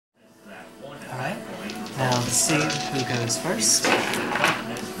Now let's see who goes first.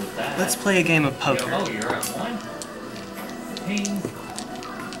 Let's play a game of poker. Oh, you're at one? Ping. You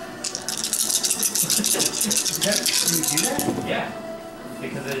do that? Yeah.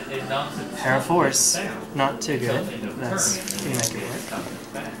 Because it knocks it Pair of fours. down. Not too good. That's you make it work.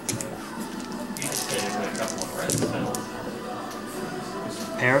 You just hit it with a couple of red spells.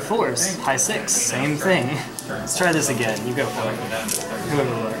 Pair of fours. High six. Same thing. Let's try this again. You go for it.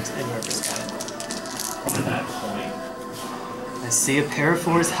 Whoever works. Whoever's got it. At that point, I see a pair of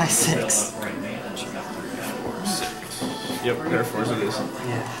fours. High six. Yep, pair of fours it is.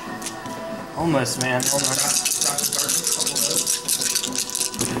 Yeah. Almost, man. Almost.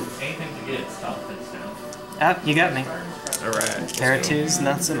 anything to get stop fence down. Ah, you got me. Alright. Pair of twos,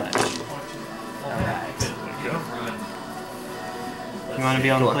 not so much. Alright. You want to be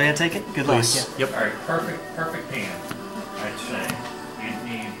on the play, I take it? Good luck. Please. Yeah. Yep. Alright, perfect hand. I'd say you'd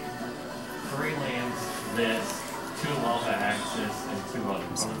need 3 lands, this, 2 lava axes, and 2 other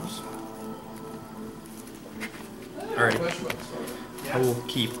cards. Alright. I will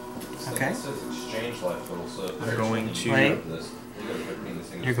keep. Okay. I'm going to Wait.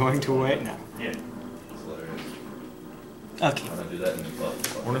 You're going to wait? No. Yeah. Okay.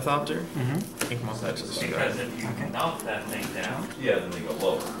 Ornithopter. Mm-hmm. Inkmoth Nexus. Because if you Okay. knock that thing down, Yeah, then they go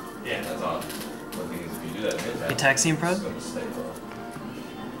lower. yeah. That's odd. But the thing is, if you do that mid-tap, Gitaxian Probe? it's going to stay low.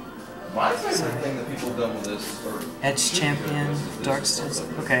 My favorite thing that people have done with this, or Edge Champion, Dark Stones.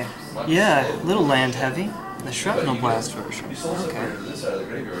 Okay. Yeah, little land heavy. The Shrapnel Blast version. you soul Okay. separator to this side of the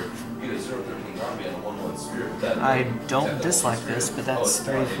graveyard, you get a 0/13 zombie and a 1/1 spirit. That I don't dislike this, but that's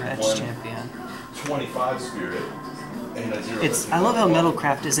 3 for Edge Champion. 25 spirit. And a 0/13 It's. I love how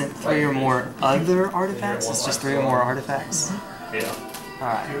Metalcraft isn't 3 or more other artifacts. It's just 3 or more artifacts. Yeah. All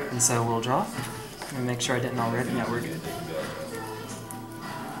right, and so we'll draw. Let me make sure I didn't already. No, we're good.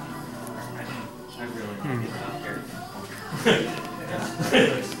 I really want to get out here.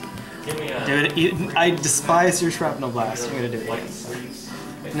 Give me a Do it. I despise your Shrapnel Blast. I'm gonna do it white again. sleeves,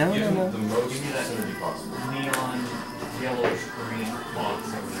 No, Give no, them no. the most Give me that. synergy possible. neon, yellowish green box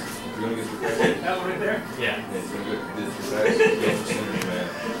over there. You're going to get the That one right there? Yeah. Yeah, it's going to go get the dragons, get the synergy, man.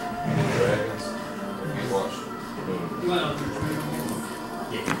 You get the dragons, you watch. Boom.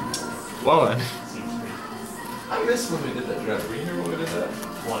 Yeah. Well then. Seems to be. I miss when we did that draft. Were you here when we did that?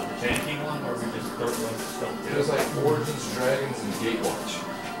 What, the janky one, or we just throw one stuff It was like Origins, Dragons, and Gatewatch.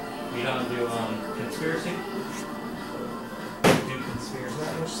 You don't do conspiracy? Do conspiracy? There's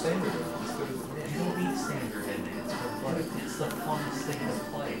not much standard. You don't need standard in it. It's the funnest thing to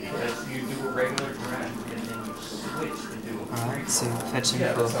play because you do a regular draft and then you switch to do a Alright, so fetching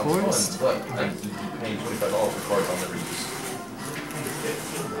Yeah, for that a sounds forest. fun, but I'm paying $25 for cards I'll never use.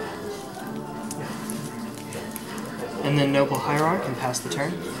 And then Noble Hierarch and pass the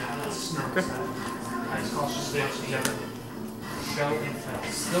turn. Okay. Show and tell.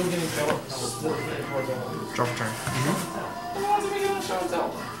 Still getting still getting cards I won't use. Draw for turn.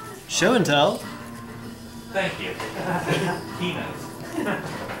 Show and tell. Thank you. He knows.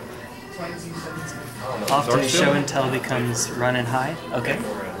 Often Dark show Field? and tell becomes run and hide. Okay.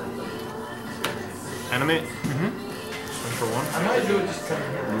 Animate. Mm-hmm. Swing for 1. I might do it just to kind of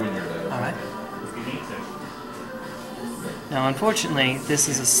ruin your day. Alright. If you need to. Now, unfortunately, this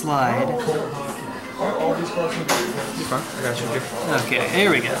is a slide. Are all these cards going to be You're fine. I got you. Good. Okay, here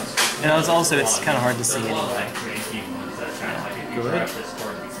we go. And it's also, it's kind of hard to see anyway. Go ahead.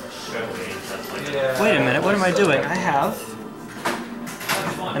 Wait a minute, what am I doing? I have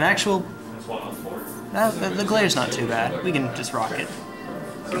an actual... No, the glare's not too bad. We can just rock it.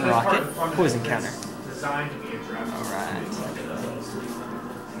 We can rock it. Poison counter. Alright.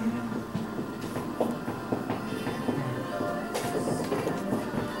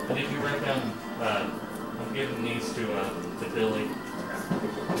 And if you write down, I'm giving these to Billy.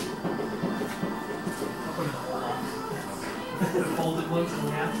 Folded ones in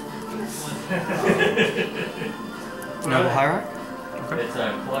half. Noble Hierarch? It's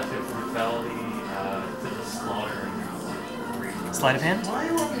a collective brutality to the slaughter and Sleight of Hand? Why are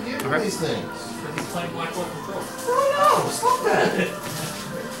you want to give me these things? Because he's playing Black Hole Control. Oh no! Stop that!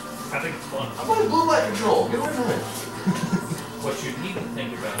 I think it's fun. I'm on blue light control. Get away from it. What you need to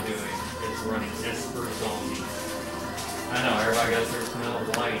think about doing is running Esper Zombies. I know, everybody goes through smell of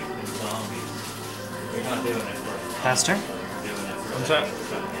light and zombies. You're not doing it for Pass turn? You're doing it for What's that?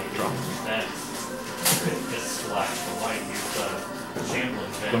 Draw. That's just splash the light. Use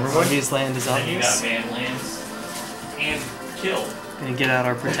Shambling Glimmer Fence. Void? These land is Then you got obvious. man lands and kill. Gonna get out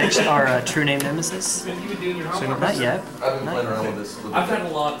our protection, our true name nemesis. You've been doing your Not homework. yet. I've been Not playing around yet. with this. I've had a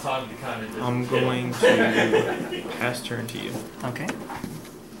lot of time to kind of just I'm kill. going to pass turn to you. Okay.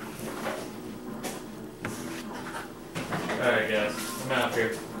 Alright, guys. I'm out here.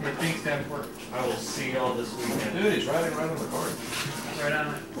 Hey, thanks, Danforth. I will see y'all this weekend. Dude, he's riding right on the card. Right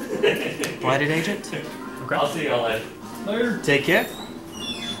on it. Blighted Agent. Okay. I'll see y'all later. Later. Take care.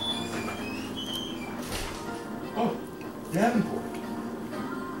 Oh, Davenport.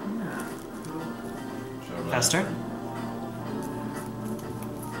 Pass turn.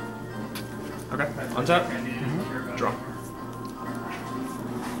 Okay. Untap. Draw.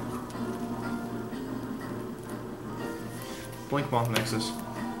 Inkmoth Nexus.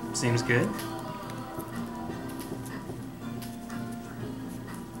 Seems good.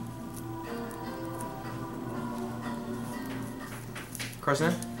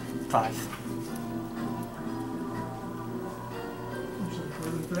 Carson. 5.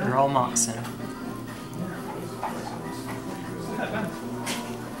 You're all Moxen.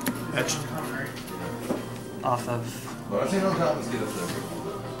 Etched. Off of. But I've seen Enchantments get up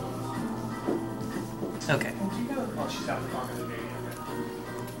there. Okay. Oh, she's out the pocket of the baby.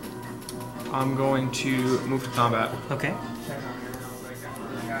 I'm going to move to combat. Okay.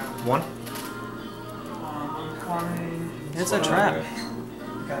 One. It's a trap.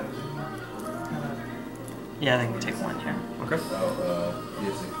 Okay. Yeah, I think we take 1 here. Okay.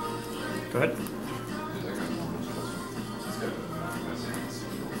 Yes. Go ahead.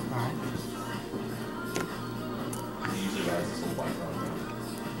 Alright. He usually rides this whole bike around.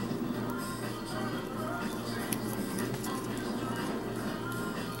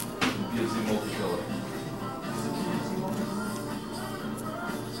 Gives him multi-color.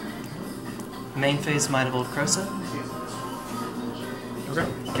 Main phase Might of Old Krosa. Okay.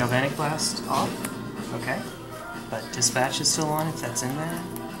 Galvanic Blast off. Okay. But Dispatch is still on if that's in there.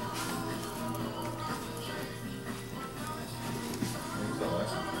 Who's that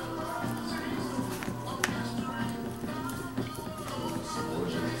last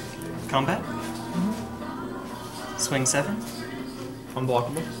one? Combat. Swing 7.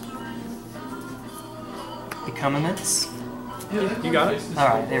 Unblockable. Become immense. You got it.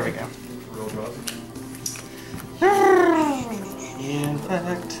 Alright, there we go. Real draws.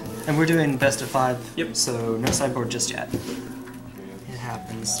 Infect. And we're doing best of 5. Yep. So no sideboard just yet. It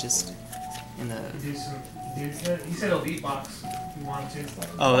happens just in the. Do some. He said he'll beatbox if you want to.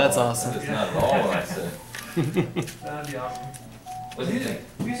 Oh, that's awesome. That's not at all what I said. That'd be awesome. What do you think?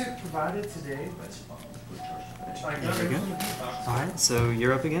 Music provided today, but like There we go. beatbox. Alright, so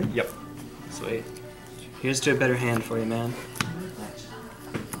you're up again? Yep. Sweet. Here's to a better hand for you, man.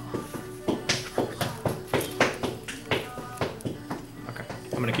 Okay.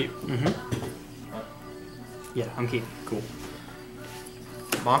 I'm gonna keep. Mm-hmm. Yeah, I'm keeping. Cool.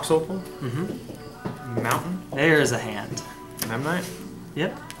 Mox Opal. Mm-hmm. Mountain. There's a hand. Memnite.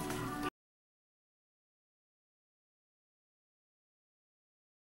 Yep.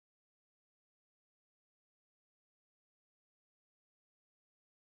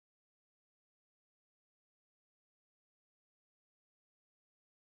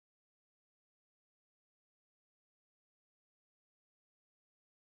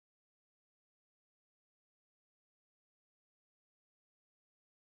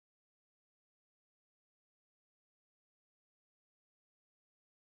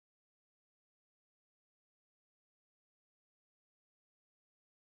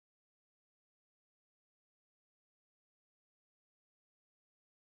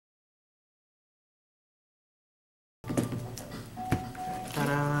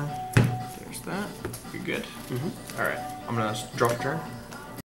 Ta-da. There's that. You're good. Mm-hmm. All right. I'm gonna drop a turn.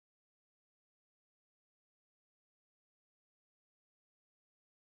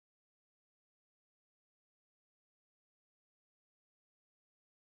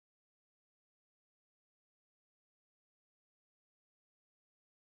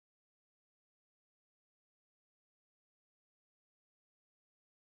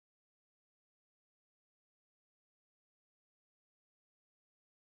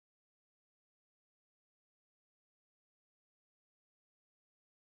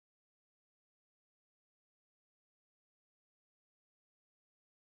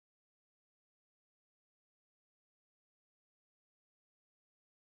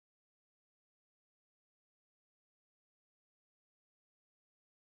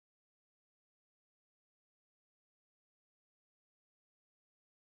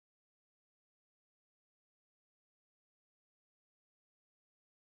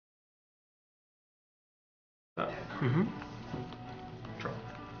 Mm-hmm. Draw.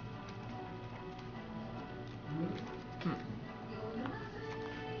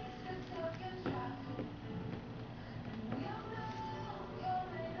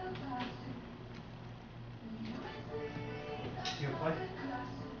 You gonna play?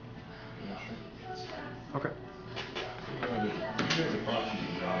 Okay.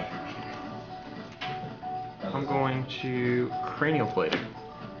 going to cranial plating.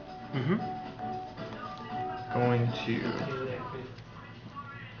 Mm-hmm. Going to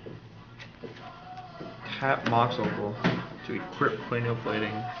tap Mox Opal to equip cranial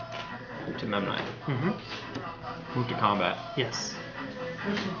plating to Memnite. Mm-hmm. Move to combat. Yes.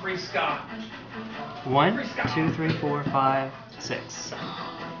 There's some free Scott. 1, 2, 3, 4, 5, 6. Is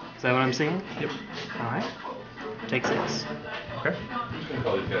that what I'm seeing? Yep. Alright. Take 6. Okay. I'm just gonna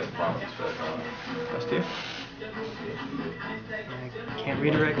call these guys profits back on. Best deal. I can't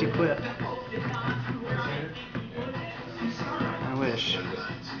redirect equip. I wish.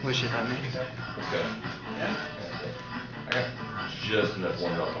 Wish it had me. Okay. I got just enough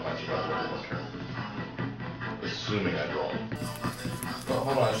one drop behind you about one turn. Assuming I draw. Oh,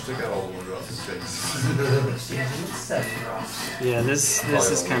 hold on, I just took out all the one drops. Yeah, this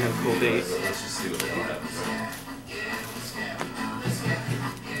is kind of cool bait. Let's just see what they have.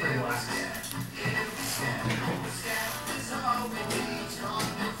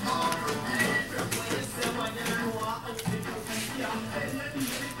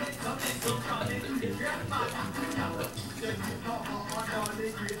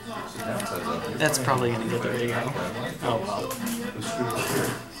 That's probably going to get the video. Oh well.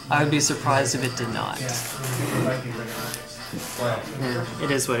 I would be surprised if it did not. Yeah,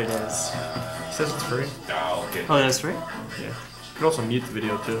 it is what it is. It says it's free. Oh, that's free? Yeah. You could also mute the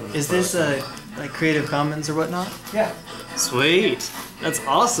video too. Is this like Creative Commons or whatnot? Yeah. Sweet! That's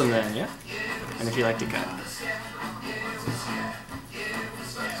awesome then, yeah? And if you like to cut.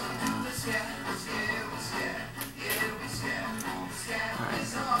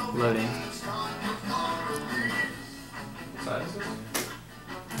 Alright, loading. Size is this?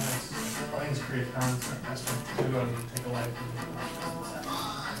 Mine's Creative Commons. That's what we're going to take away from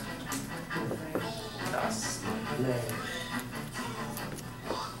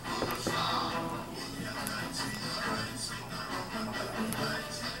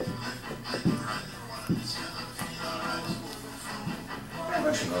I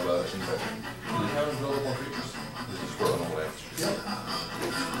actually know about it. Do they have available features? This is scrolling away. Yep.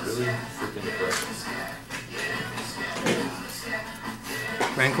 Really freaking depressing.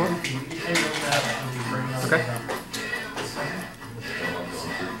 Rancor? Okay.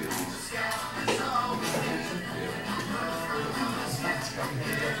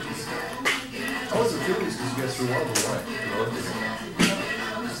 I wasn't feeling this because you guys threw one of them away.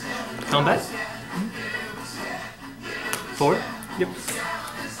 Combat? 4? Yep.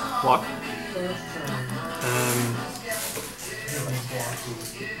 Block.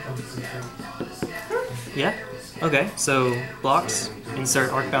 Yeah? Okay, so blocks,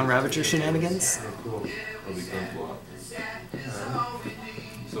 insert Arcbound Ravager shenanigans.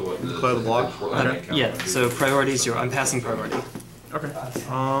 So what? Clear the block. Yeah, so priorities, I'm passing priority. Okay.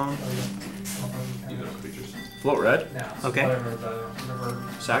 You know creatures. Float red. Okay,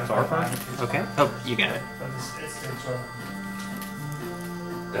 Sack to Archon. okay. Oh, you got it.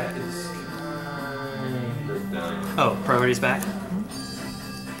 That is kind of done. Oh, priorities back?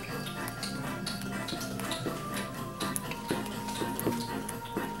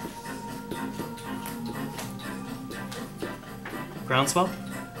 Groundswell?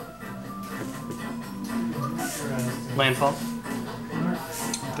 Landfall?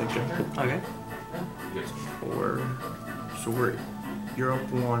 Thank you. Okay. You're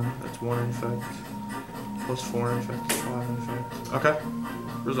up 1. That's 1 infect. Plus 4 infect. 5 infect. Okay.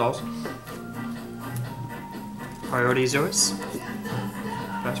 Resolves. Priority is yours.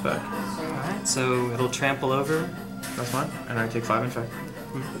 Pass back. Alright, so it'll trample over. That's fine. And I take 5 infect.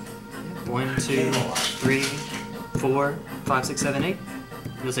 1, 2, 3, 4, 5, 6, 7, 8.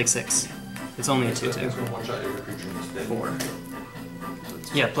 You'll take 6. It's only a 2-2. One shot every creature in this deck. 4.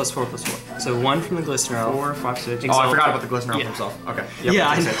 Yeah, plus 4, plus 4. So 1 from the Glistener Elf. 4, 5, 6. Exalt. Oh, I forgot about the Glistener Elf Yeah. himself. Okay. Yep,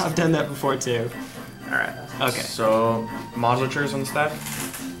 Yeah, take 6. I've done that before too. Alright. Okay. So, modulatures on the stack.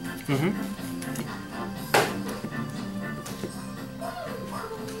 Mm-hmm.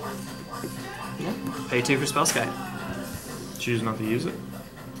 Yeah. Pay 2 for Spellskite. Choose not to use it.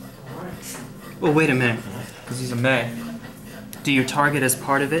 Well, wait a minute. Because he's a May. Do you target as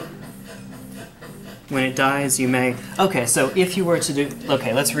part of it? When it dies, you may... Okay, so if you were to do...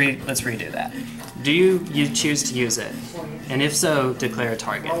 Okay, let's redo that. Do you choose to use it? And if so, declare a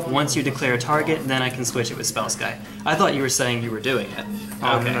target. Once you declare a target, then I can switch it with Spellskite. I thought you were saying you were doing it.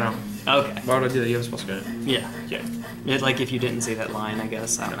 Okay. No. Okay. Why would I do that? You have a Spellskite. Yeah. Yeah. Like if you didn't see that line, I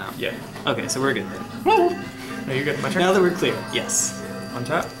guess. I don't know. Yeah. Okay, so we're good then. No, you're good. My turn. Now that we're clear, yes.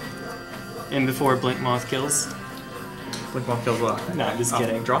 Untap. And before Blinkmoth kills. Blinkmoth kills what? No, I'm just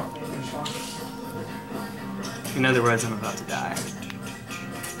kidding. Draw. In other words, I'm about to die.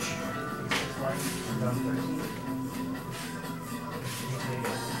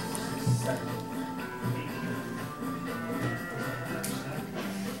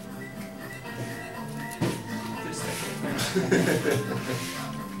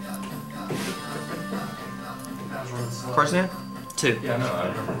 Cards in hand? 2. Yeah, no, I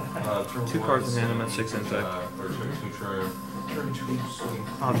remember. 2 cards in hand, I'm at 6 infect.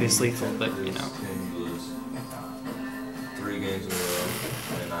 Obvious lethal, but you know. 3 games in a row,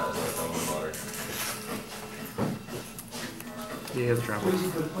 and not left on the water. Yeah, the trap. Push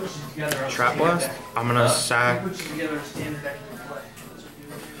it together. Trap blast? I'm gonna sack. Put it together a standard deck you can play.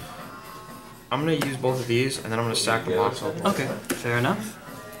 I'm gonna use both of these, and then I'm gonna sack the box open. Okay, fair enough.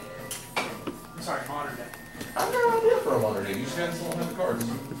 I'm sorry, modern deck. I've got an idea for a modern day. You just guys don't have the cards.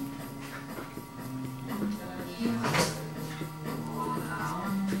 You guys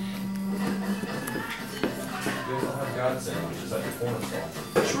don't have Godsend, which is at the cornerstone.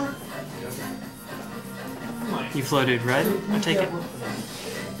 Sure. You floated red? I take it.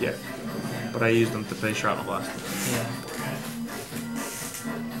 Yeah. But I used them to play Shrapnel Blast. Yeah.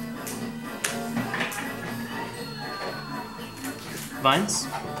 Vines?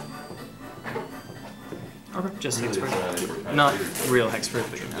 Okay. Just hexproof. Not real hexproof,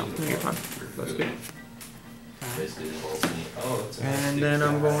 but you know. You're fine. That's good. Oh, And then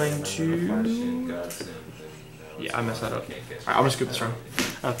I'm going to... Yeah, I messed that up. Alright, I'm gonna scoop this round.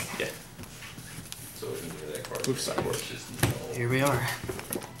 Okay. Yeah. Move sideboard. Here we are.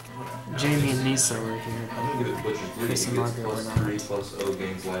 Jamie and Nisa were here. Chris and Margaret were not. 3 plus O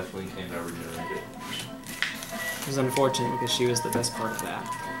games last week and never generated. It was unfortunate because she was the best part of that.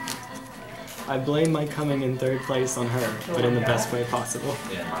 I blame my coming in 3rd place on her, but in the best way possible.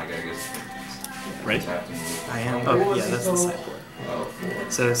 Yeah, my guy gets Ready? I am. Oh, yeah, that's the sideboard.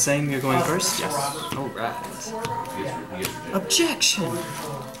 So, saying you're going first? Yes. Alright. Objection!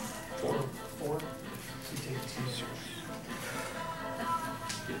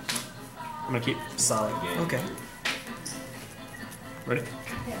 I'm gonna keep. Solid. Okay. Ready?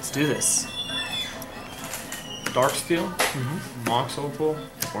 Let's do this. Darksteel, Mox Opal,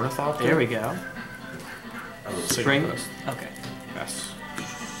 Ornithopter. There we go. Spring? Dust. Okay. Yes.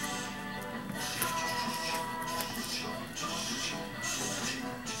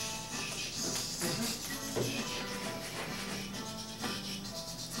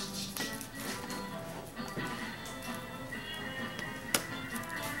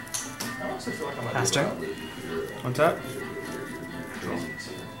 Faster. On tap.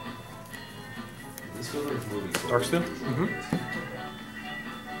 Darksteel.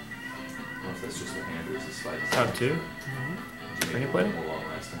 That's just the hand or is it slight? Tap 2. Bring it play.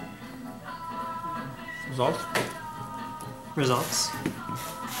 Resolve. Results.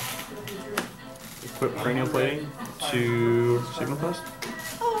 Equip cranial plating to Signal Test.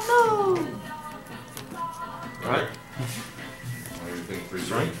 Oh Alright.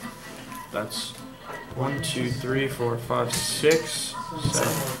 Sorry? That's 1, 2, 3, 4, 5, 6,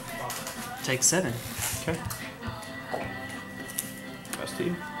 7. no! Take 7. Okay. Best to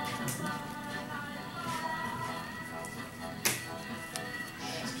you.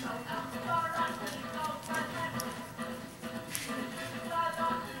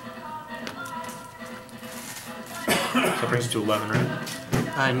 So that brings it to 11,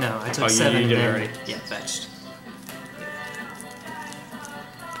 right? No, I took Oh, 7 you did it and then... already. Yeah, fetched.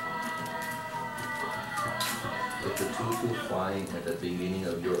 If the 2/2 flying at the beginning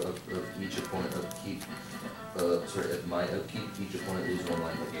of your of each opponent upkeep, at my upkeep, each opponent loses 1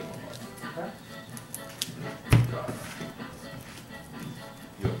 life or gain 1 life. Okay. God.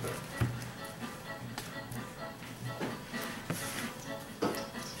 You okay?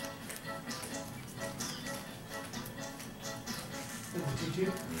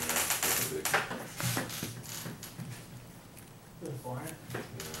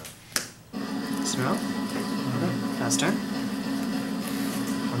 Smell? Faster.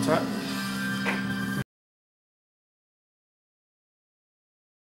 On tap.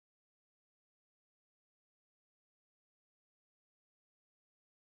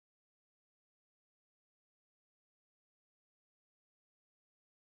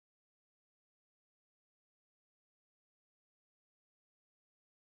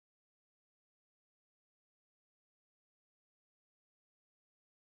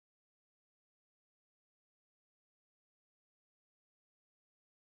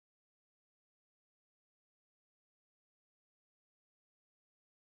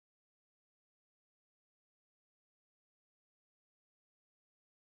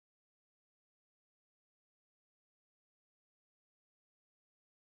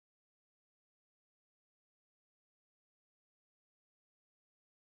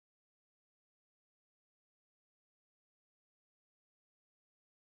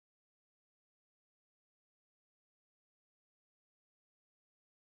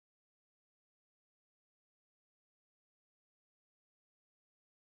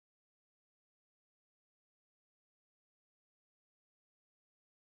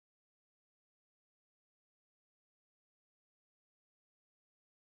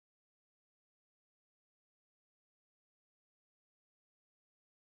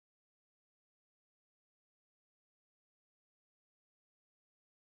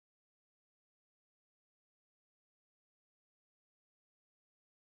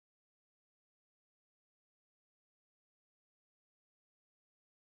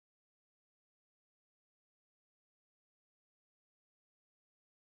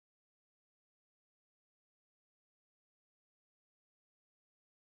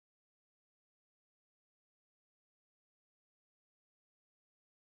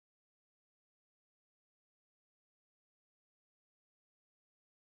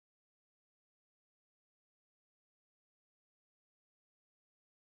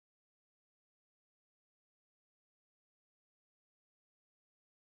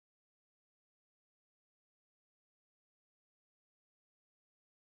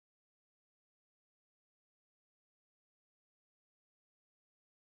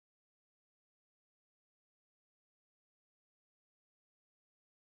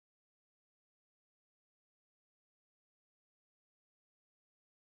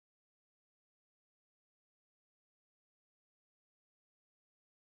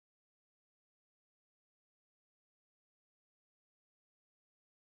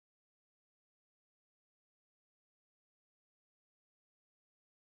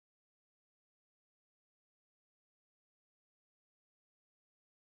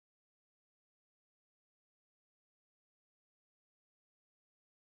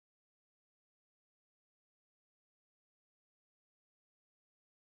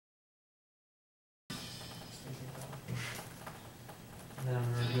 then I'm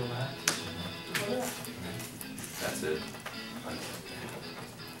gonna reveal that. That's it.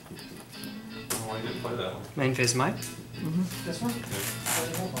 Oh, I didn't play that one. Main phase might. This one?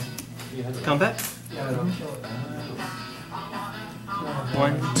 Combat. Yeah, I don't.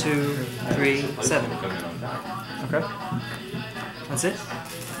 1, 2, 3, 7. Okay. That's it.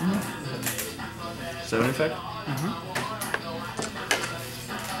 7 infect. I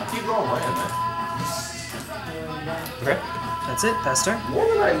keep drawing land, man. Okay. That's it. Pass turn. What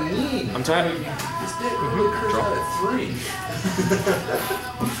did I need? I'm tired. This did really occurs out at 3.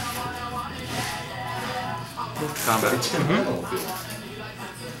 Combat.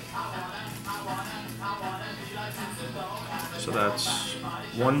 So that's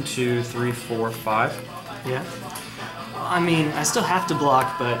 1, 2, 3, 4, 5. Yeah. I mean, I still have to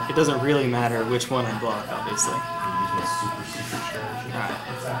block, but it doesn't really matter which one I block, obviously. Super charge.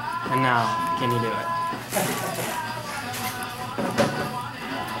 Alright. And now, can you do it?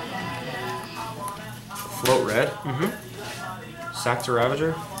 Float red. Sack to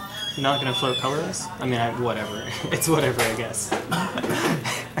Ravager. You're not gonna float colorless? I mean, whatever. It's whatever, I guess.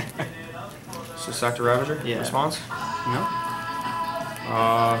 So sack to Ravager. Yeah. Response. No?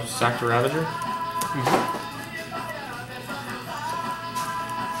 Sack to Ravager.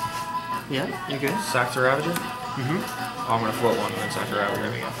 Yeah, you're good. Sack to Ravager. Oh, I'm gonna float one and then sack to Ravager.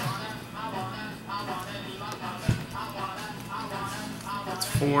 There we go. It's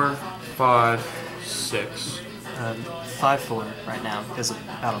 4, 5, 6. 5-4 right now because of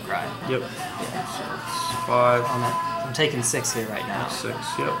Battle Cry. Yep. Yeah. So it's 5, I'm taking 6 here right now. 6.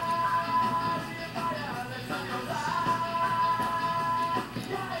 Yep.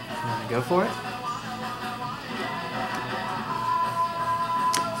 You wanna go for it?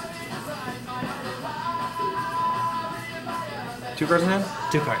 Two cards in hand.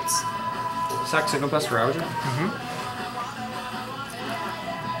 2 cards. Sack Signal Pest for Ravager.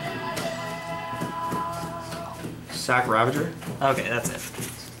 Sack Ravager. Okay, that's it.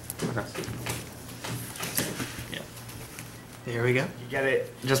 Okay. Yeah. There we go. You get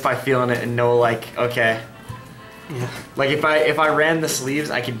it just by feeling it and know, like, okay, Yeah. like if I ran the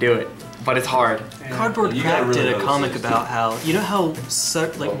sleeves, I could do it, but it's hard. Cardboard You gotta Crack really did know a the comic sleeves, about how, you know how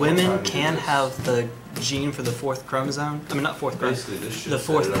like women time you can do this. have the gene for the 4th chromosome? I mean, not 4th Basically, chromosome. this should The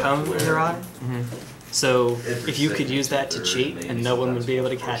set 4th it up cone where in your eye. So every if you could second, use that to third, cheat maybe and no one would be able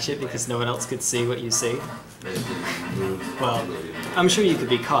to sometimes catch it because no one else could see what you see, basically remove the well, possibility of- I'm sure you could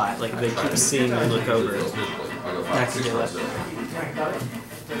be caught. Like they keep seeing you look over. That could do it.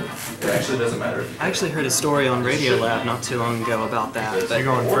 It actually doesn't matter. I actually heard a story on Radio Lab not too long ago about that. You're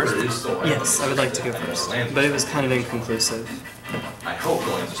going first? Yes, I would like to go first, but it was kind of inconclusive. I hope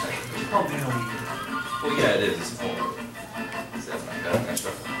going to second. Well, yeah, it is. It's a form of it. That's not bad. That's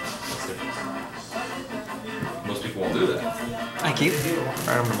different. Most people won't do that. Thank you. Alright,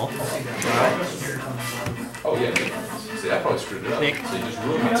 I'm gonna mull. Oh yeah. See, I probably screwed it up. Nick. So you just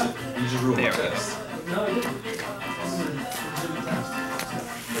ruined my You just ruined my There. test.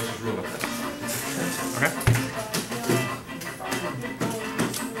 Let's just ruin my test. Okay.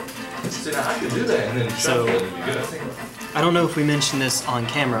 See, now I could do that and then So- shuffle it and be good. I don't know if we mentioned this on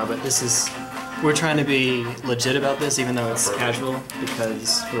camera, but we're trying to be legit about this, even though it's casual,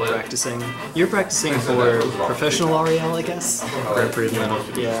 because we're practicing. You're practicing for professional Ariel, I guess? Very pretty little.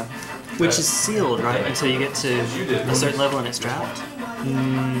 Yeah. Which is sealed, right? Until you get to a certain level and it's trapped?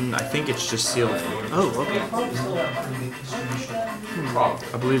 I think it's just sealed. Oh, okay. Probably.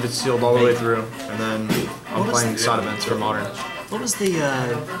 I believe it's sealed all the way through, and then I'm What was playing Sodoments for Modern. What was the,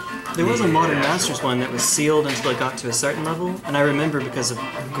 there was a Modern Masters one that was sealed until it got to a certain level, and I remember because of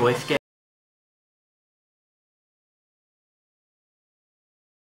Goif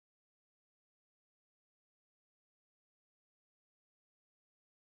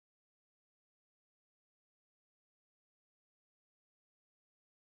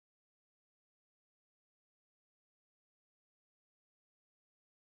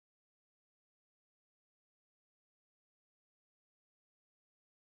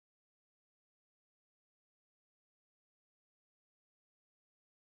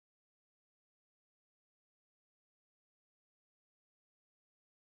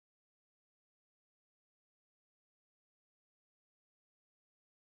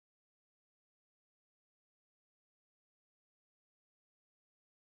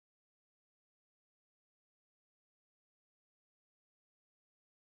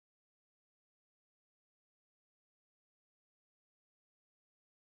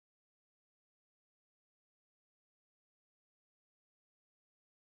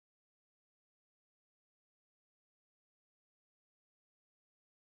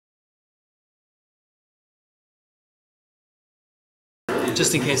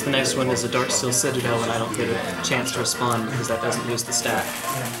Just in case the next one is a Darksteel Citadel and I don't get a chance to respond because that doesn't use the stack.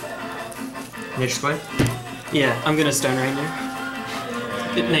 Nature's Claim? Yeah, I'm gonna Stone Ranger.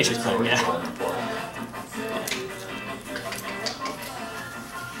 Nature's Claim, yeah.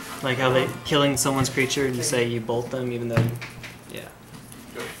 Like how they killing someone's creature and you say you bolt them even though... Yeah.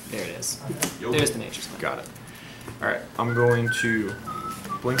 There it is. There's the Nature's Claim. Got it. Alright, I'm going to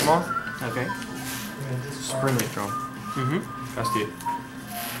Blink Moth, Okay. Springleaf Drum. Mm-hmm. Cast you.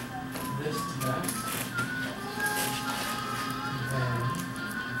 This to that.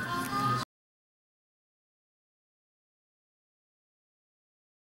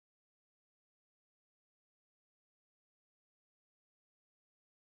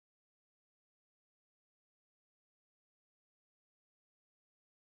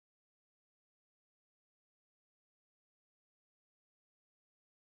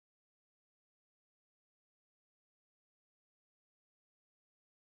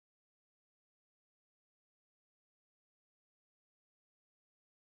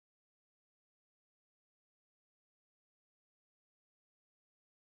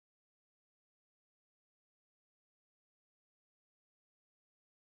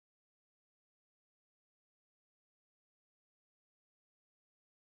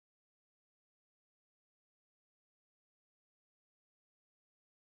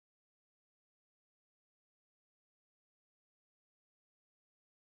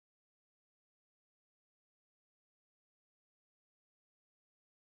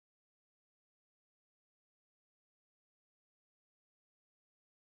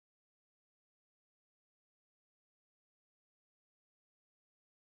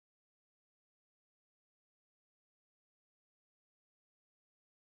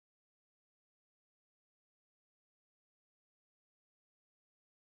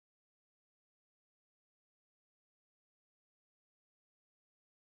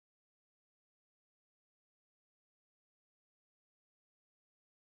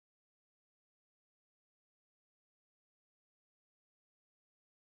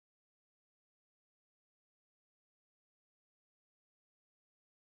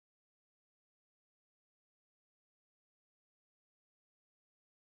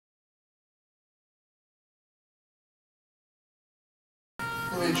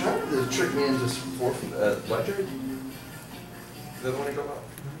 Well, you tried to trick me into forfeit Blackjack? Is that the one you talking about?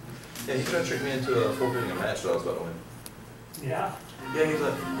 Yeah, he tried to trick me into forfeiting a match that I was about to win. Yeah. Yeah, he's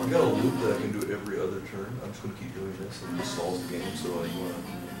like, I've got a loop that I can do every other turn. I'm just going to keep doing this and it just stalls the game. So you want to,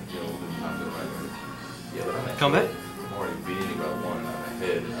 then I'm going to ride right. Yeah, but I'm actually, Combat? I'm already beating about one and I'm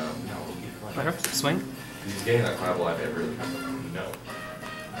ahead. Now we'll keep playing. Okay. Swing. He's getting that kind of life every other time. No.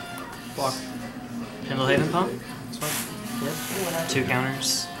 Block. Pendelhaven pump. Swing. Yep. 2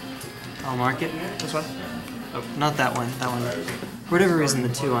 counters. I'll mark it. This one? Oh, not that one. That one. For whatever reason, the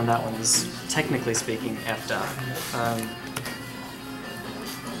 2 on that one is, technically speaking, effed up.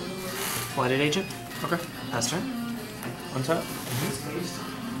 Blighted Agent. Okay. Pass turn. Untap.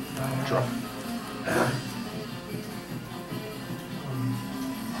 Draw.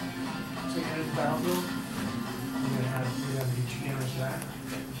 So you get the battlefield. You're gonna have the 2 counters back.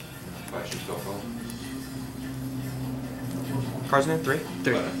 Flash your spell phone. Cards in 3?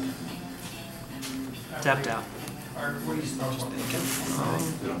 3. Tapped out. Or what do you spell?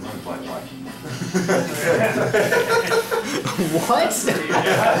 Dude, I'm running black. What?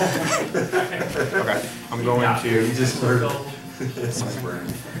 Okay. I'm going to... You just murdered. That's my burn.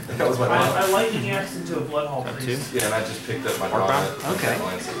 That was my I dog. lightning axe into a bloodhole Got priest. 2. Yeah, and I just picked up my Mark dog. down? Okay.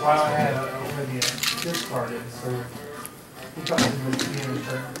 While I had already discarded, so he got into the beginning of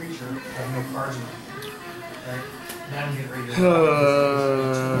the creature, have no cards in it. Right? Now I'm getting ready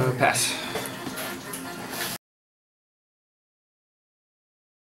to. Pass.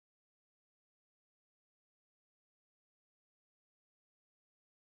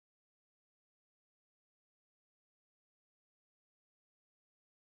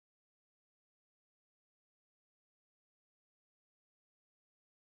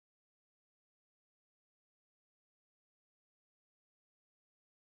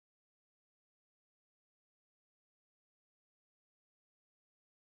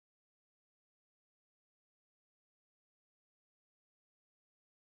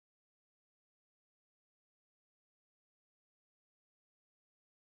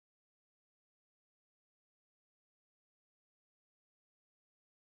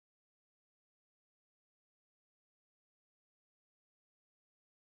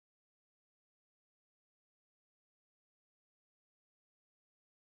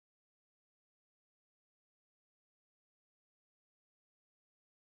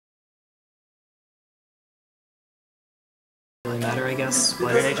 matter, I guess.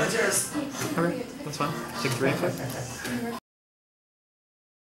 Blighted Agent. Okay, that's fine. Take 3 infect.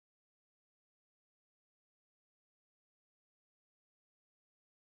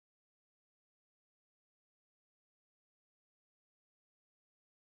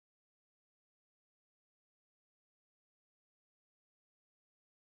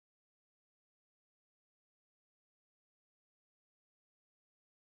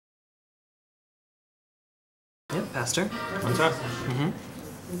 Yep, passed her. Untap. Mm-hmm.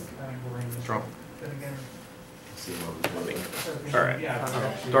 Draw. See what we're doing. Alright.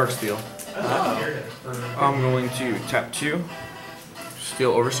 Dark Steel. I'm going to tap 2.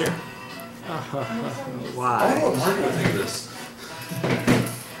 Steel Overseer. Why? Oh, Mark would think of this.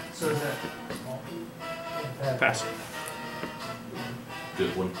 So is that Pass.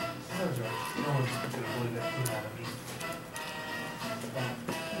 Good one. no one's gonna believe that came out of me.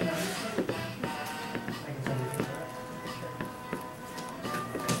 I can tell you that.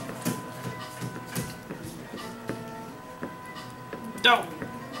 Don't!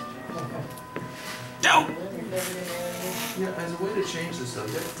 Don't! Yeah, as a way to change the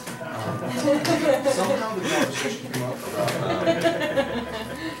subject, somehow the conversation came up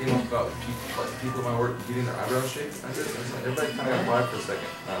about people in my work getting their eyebrows shaved. I was like, everybody kind of got quiet for a second.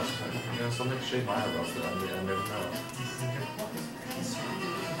 I was just like, you know, somebody shave my eyebrows that I never know.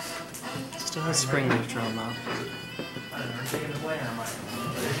 Still has spring leaf trail now. I don't know, I'm taking the play on my. This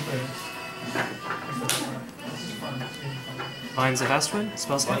is fun. Vines of Vastwood,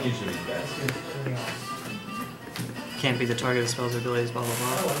 Spellskite. Usually bad. Everything else. Can't be the target of spells or abilities, blah blah I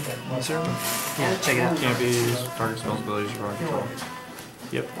blah. like that. Yeah, check it out. Can't be target spells, abilities, or control.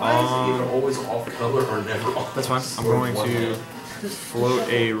 Yep. Why is it either always off color or never off? That's fine. I'm going to float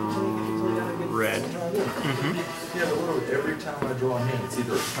a red. Mm-hmm. Yeah, but literally every time I draw a hand, it's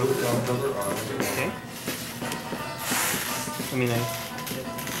either totally off color or I'm Okay. I mean,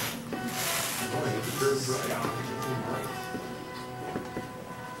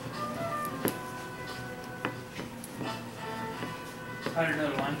 I don't know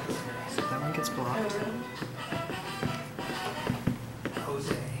the line. that one gets blocked.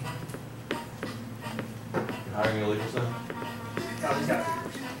 Jose. You're hiring illegals now? Oh, he's got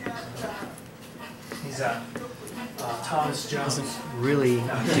figures. He's Thomas Jones. Doesn't really do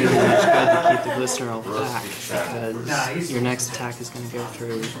much good to keep the Glistener Elf back because your next attack is going to go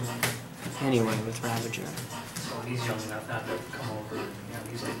through anyway with Ravager. So he's young enough not to come over. You know,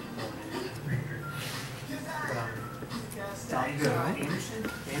 he's like born into the Ranger. Anderson?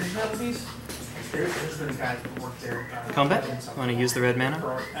 Anderson Applebee's? There's been a guy that worked there. Combat? Want to use the red mana?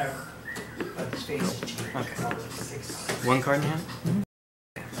 Forever. But his face has changed. Okay. 1 card in hand?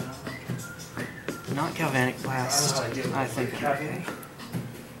 Not Galvanic Blast. I think okay.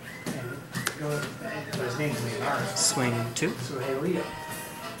 But his name's Leonardo. Swing 2. So hey Leo.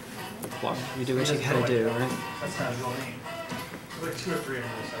 Block. You do what you gotta do, right? That's not his real name. There's like 2 or 3 of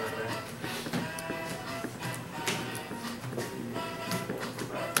them over there.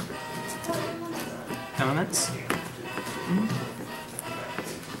 Elements?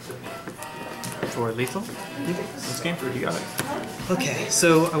 For lethal? This game, you got it. Okay,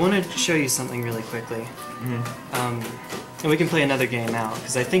 so I want to show you something really quickly. And we can play another game out,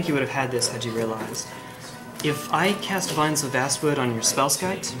 because I think you would have had this had you realized. If I cast Vines of Vastwood on your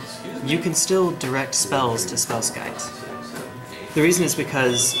Spellskite, you can still direct spells to Spellskite. The reason is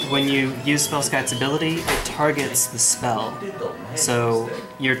because when you use Spellskite's ability, it targets the spell. So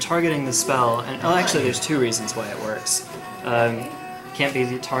you're targeting the spell, and oh, actually there's 2 reasons why it works. Can't be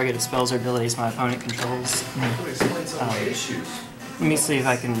the target of spells or abilities my opponent controls. Let me see if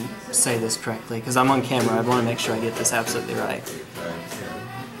I can say this correctly, because I'm on camera. I want to make sure I get this absolutely right.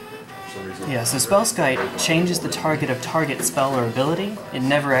 Yeah, so Spellskite changes the target of target spell or ability. It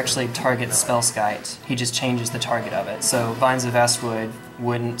never actually targets Spellskite. He just changes the target of it. So Vines of Vastwood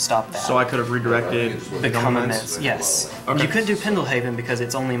wouldn't stop that. So I could have redirected Become the immense. Yes. Okay. You could do Pendelhaven because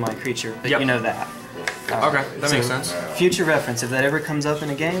it's only my creature, but you know that. Okay, that makes sense. Future reference, if that ever comes up in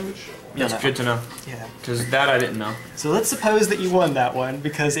a game, you'll That's know. good to know. Yeah. Because that I didn't know. So let's suppose that you won that one,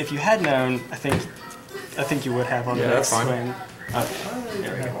 because if you had known, I think you would have on the Yeah, next that's fine. swing. I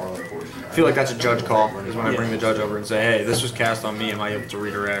feel like that's a judge call, is when I bring the judge over and say, hey, this was cast on me, am I able to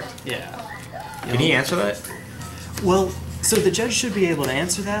redirect? Yeah. Can he answer that? Well, so the judge should be able to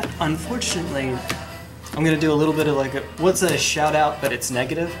answer that. Unfortunately, I'm going to do a little bit of like what's a shout out, but it's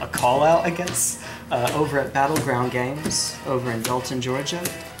negative, a call out, I guess, over at Battleground Games over in Dalton, Georgia.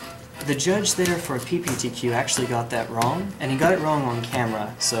 The judge there for PPTQ actually got that wrong, and he got it wrong on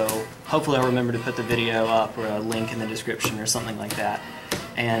camera, so hopefully I'll remember to put the video up or a link in the description or something like that.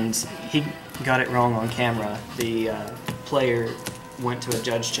 And he got it wrong on camera. The player went to a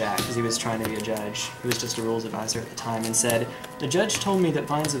judge chat because he was trying to be a judge. He was just a rules advisor at the time and said, "The judge told me that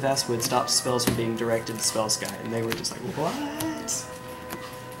Vines of Vastwood stops spells from being directed to Spellskite," and they were just like, "What?"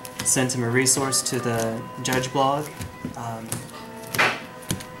 Sent him a resource to the judge blog,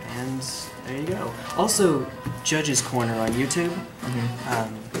 and there you go. Also, Judge's Corner on YouTube.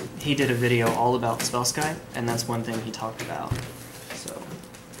 He did a video all about Spellskite, and that's one thing he talked about. So,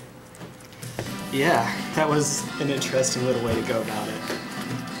 yeah, that was an interesting little way to go about it.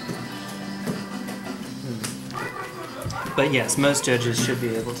 But yes, most judges should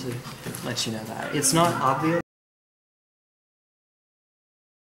be able to let you know that. It's not obvious.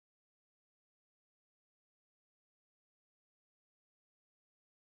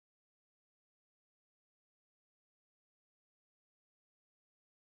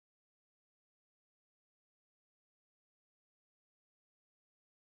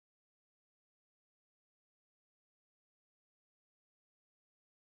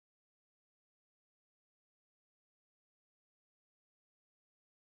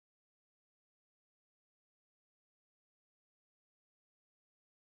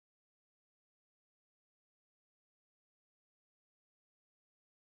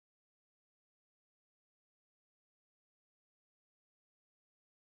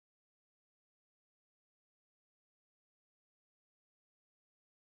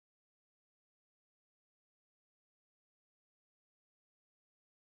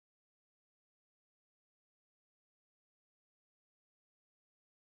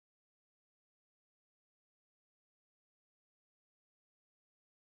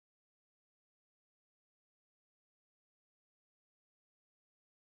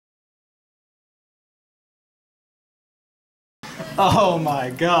 Oh my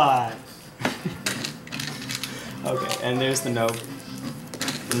god. Okay, and there's the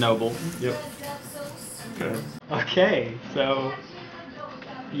Noble. Yep. Okay. Okay, so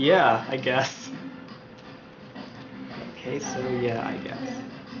yeah, I guess. Okay, so yeah, I guess.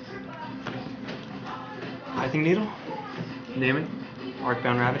 Pithing Needle? Naming?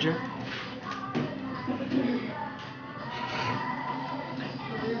 Arcbound Ravager?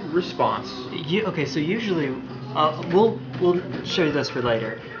 Response. Okay, so usually, we'll show you this for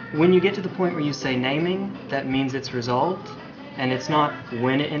later. When you get to the point where you say naming, that means it's resolved, and it's not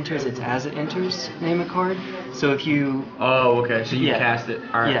when it enters, it's as it enters, name a card. So if you... Oh, okay, so you cast it.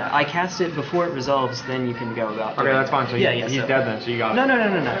 Alright. Yeah, I cast it before it resolves, then you can go about Okay, that's fine, so yeah, he's dead then, so you got it. No,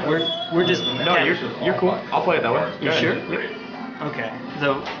 we're just... No, you're cool. I'll play it that way. You sure? Yep. Okay,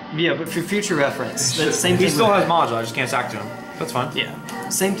 so, yeah, but for future reference, the same thing He still has module, I just can't sack to him. That's fine. Yeah.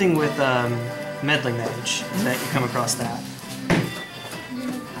 Same thing with Meddling Mage, that you come across that.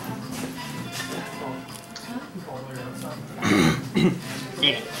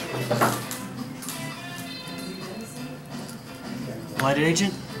 Blighted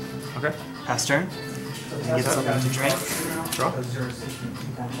Agent, Okay. pass turn. And get something to drink. Draw. And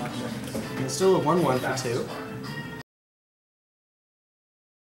it's still a 1/1 for 2.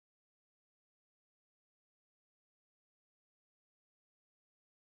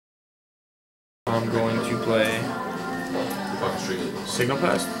 I'm going to play Signal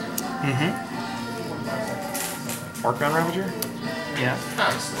Pest. Arcbound Ravager. Yeah.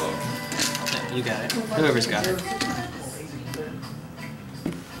 Yeah, you got it. Whoever's got it.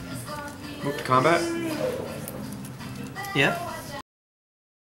 Move to combat. Yep.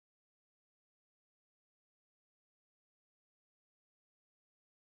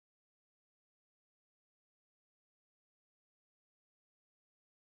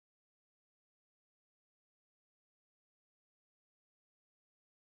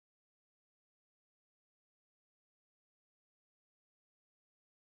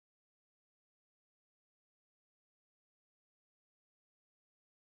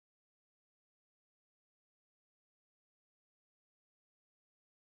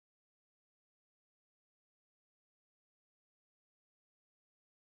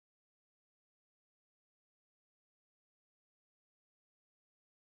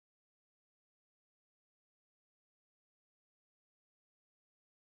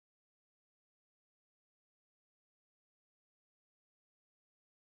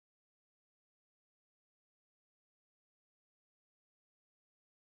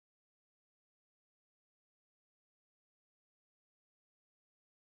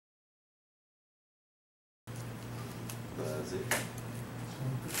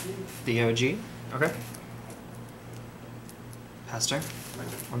 The OG. Okay. Pass turn.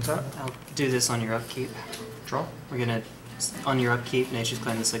 One tap. I'll do this on your upkeep. Draw. We're gonna, on your upkeep, Nature's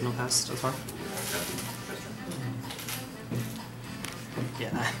Claim the Signal Pest. That's fine.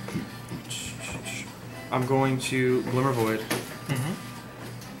 Yeah. I'm going to Glimmer Void.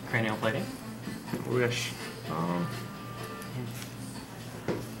 Mm-hmm. Cranial plating. Wish.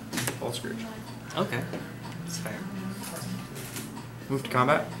 Ball Scourge. Okay. That's fair. Move to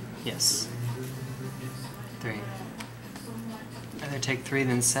combat. Yes. 3. I'd rather take 3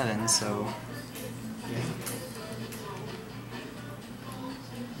 than 7, so... Yeah.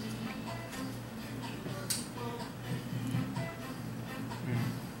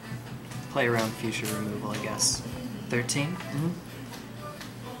 Play around future removal, I guess. 13? Mm-hmm.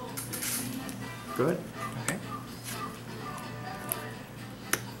 Good. Okay.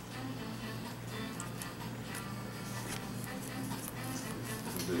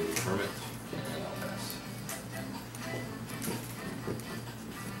 Do Hermit, and then I'll pass.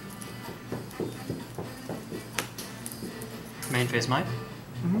 Main phase Might.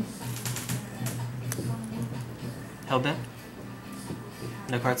 Mm-hmm. Hellbent.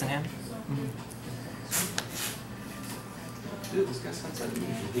 No cards in hand. Dude, this guy sounds like me.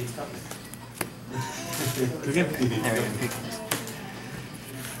 He hates company. Again. There we go.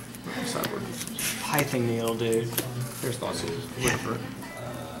 Sideboard. Pithing Needle, dude. There's thoughts. Wait for it.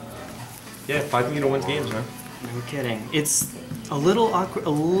 Yeah, Pithing Needle wins games, man. No kidding. It's a little awkward, a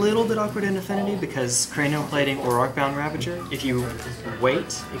little bit awkward in Affinity because Cranial Plating or Arcbound Ravager, if you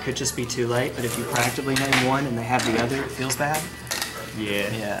wait, it could just be too late, but if you proactively name one and they have the other, it feels bad. Yeah.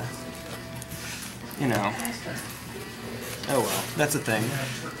 Yeah. You know. Oh well, that's a thing.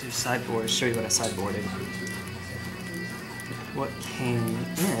 Do sideboard, show you what I sideboarded. What came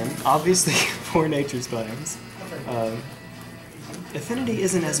in? Obviously, 4 Nature's Claims. Affinity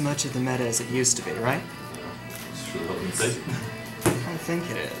isn't as much of the meta as it used to be, right? I think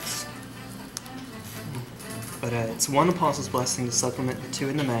it is. But it's 1 Apostle's Blessing to supplement the 2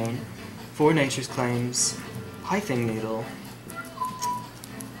 in the main, 4 Nature's Claims, Pithing Needle,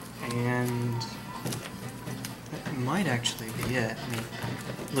 and that might actually be it. Let me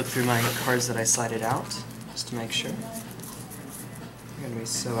look through my cards that I cited out, just to make sure. I'm going to be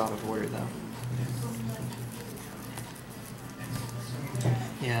so out of order, though.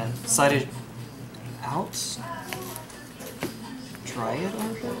 Yeah, cited out? Dryad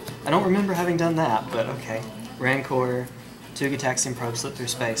Arbor? I don't remember having done that, but okay. Rancor, 2 Gitaxian Probe, slip through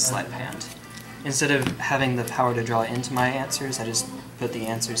space, Sleight of Hand. Instead of having the power to draw into my answers, I just put the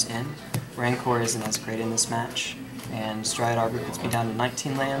answers in. Rancor isn't as great in this match, and Dryad Arbor puts me down to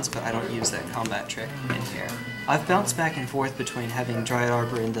 19 lands, but I don't use that combat trick in here. I've bounced back and forth between having Dryad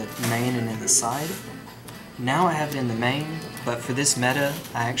Arbor in the main and in the side. Now I have it in the main, but for this meta,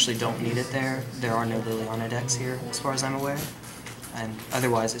 I actually don't need it there. There are no Liliana decks here, as far as I'm aware. And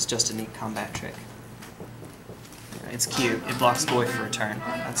otherwise, it's just a neat combat trick. It's cute. It blocks Void for a turn.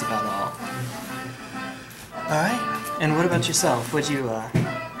 That's about all. Alright. And what about yourself? What'd you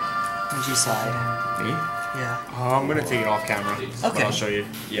side? Me? Yeah. I'm gonna take it off camera. Okay. I'll show you.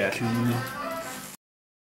 Yeah. Cool.